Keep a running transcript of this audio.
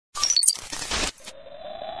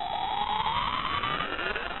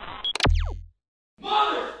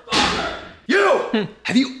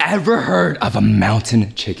Have you ever heard of a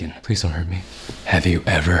mountain chicken? Please don't hurt me. Have you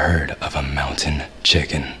ever heard of a mountain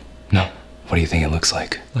chicken? No. What do you think it looks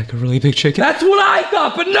like? Like a really big chicken? That's what I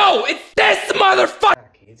thought, but no! It's this motherfucker!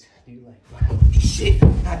 Kids, do you like, wow, shit,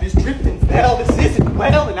 I just tripped and fell, this isn't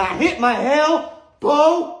well, and I hit my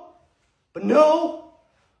elbow. But no,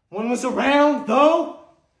 one was around, though.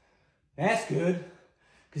 That's good,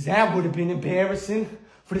 because that would have been embarrassing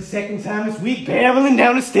for the second time this week, barreling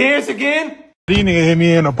down the stairs again. These niggas hit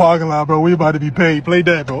me in the parking lot, bro. We about to be paid. Play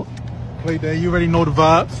that, bro. Play that. You already know the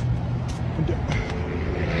vibes.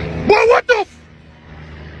 Boy, what the f?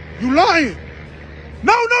 You lying?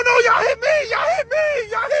 No, y'all hit me.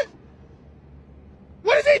 Y'all hit.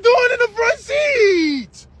 What is he doing in the front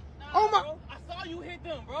seat? Nah, oh my. Bro, I saw you hit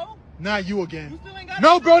them, bro. Not you again. You still ain't got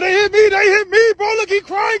no, bro, they hit me, bro. Look, he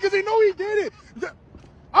crying because they know he did it.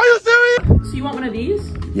 Are you serious? So you want one of these?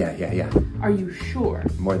 Yeah. Are you sure?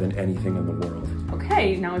 More than anything in the world.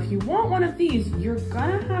 Okay, now if you want one of these, you're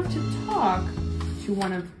gonna have to talk to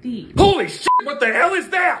one of these. Holy shit, what the hell is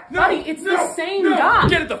that? Buddy, it's the same guy.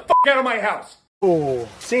 Get it the fuck out of my house. Oh,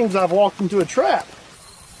 seems I've walked into a trap.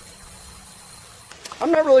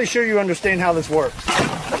 I'm not really sure you understand how this works.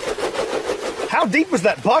 How deep was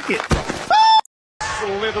that bucket?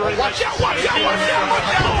 Watch out!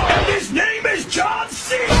 And his name is John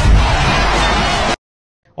C.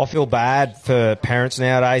 I feel bad for parents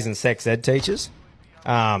nowadays and sex ed teachers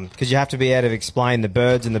because you have to be able to explain the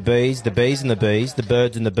birds and the bees, the bees and the bees, the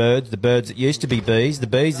birds and the birds that used to be bees, the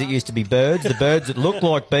bees that used to be birds, the birds that look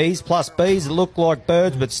like bees, plus bees that look like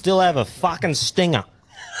birds but still have a fucking stinger.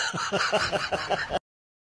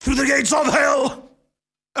 Through the gates of hell,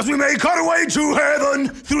 as we make our way to heaven,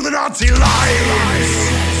 through the Nazi lines.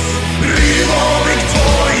 Viva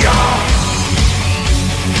Victoria!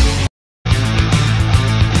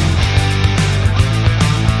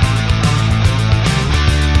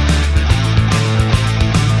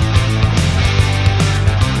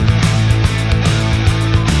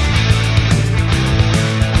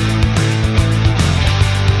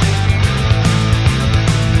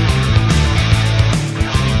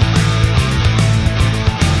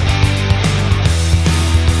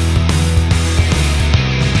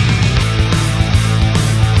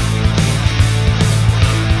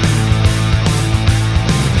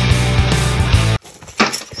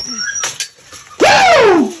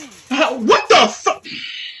 What the fuck?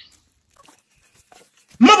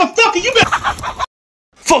 Motherfucker, you been.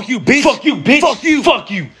 Fuck you, bitch! Fuck you, bitch! Fuck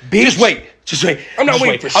you, bitch! Just wait. I'm not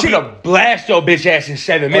waiting for shit. I'm gonna blast your bitch ass in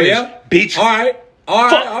 7 minutes, bitch. All right.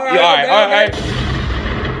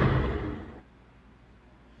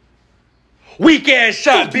 Weak ass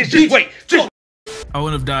shot, bitch. Just wait. I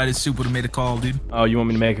wouldn't have died if Soup would have made a call, dude. Oh, you want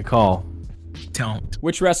me to make a call? Don't.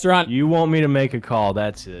 Which restaurant? You want me to make a call,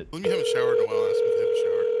 that's it. Let me have a shower, Noel. Ask me to have a shower.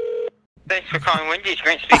 Thanks for calling Wendy's.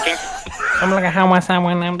 Grant speaking. I'm looking how much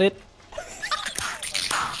someone named it.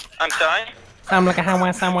 I'm sorry? I'm looking how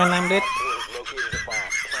much someone named it.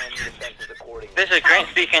 This is Grant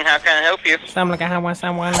speaking. How can I help you? I'm looking how much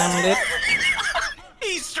someone named it.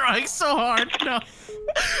 He's trying so hard. No.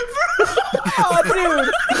 Oh,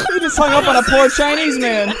 dude. He just hung up on a poor Chinese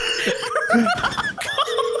man.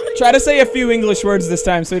 Try to say a few English words this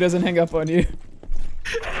time so he doesn't hang up on you.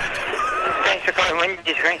 Thanks for calling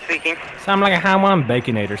Wendy's. Grant speaking. I'm looking how one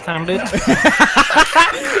Baconator sounded.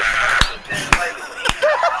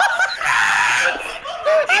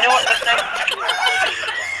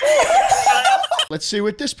 Let's see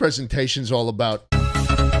what this presentation's all about.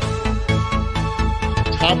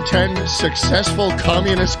 Top 10 successful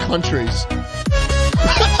communist countries.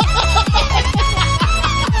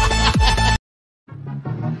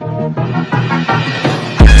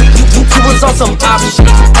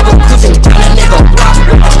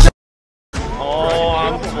 Oh,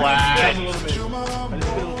 I'm flat.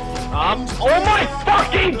 Oh my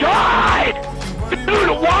fucking god! Dude,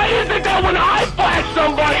 why is it that when I flash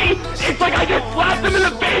somebody, it's like I just slapped them in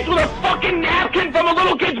the face with a fucking napkin from a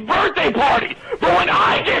little kid's birthday party?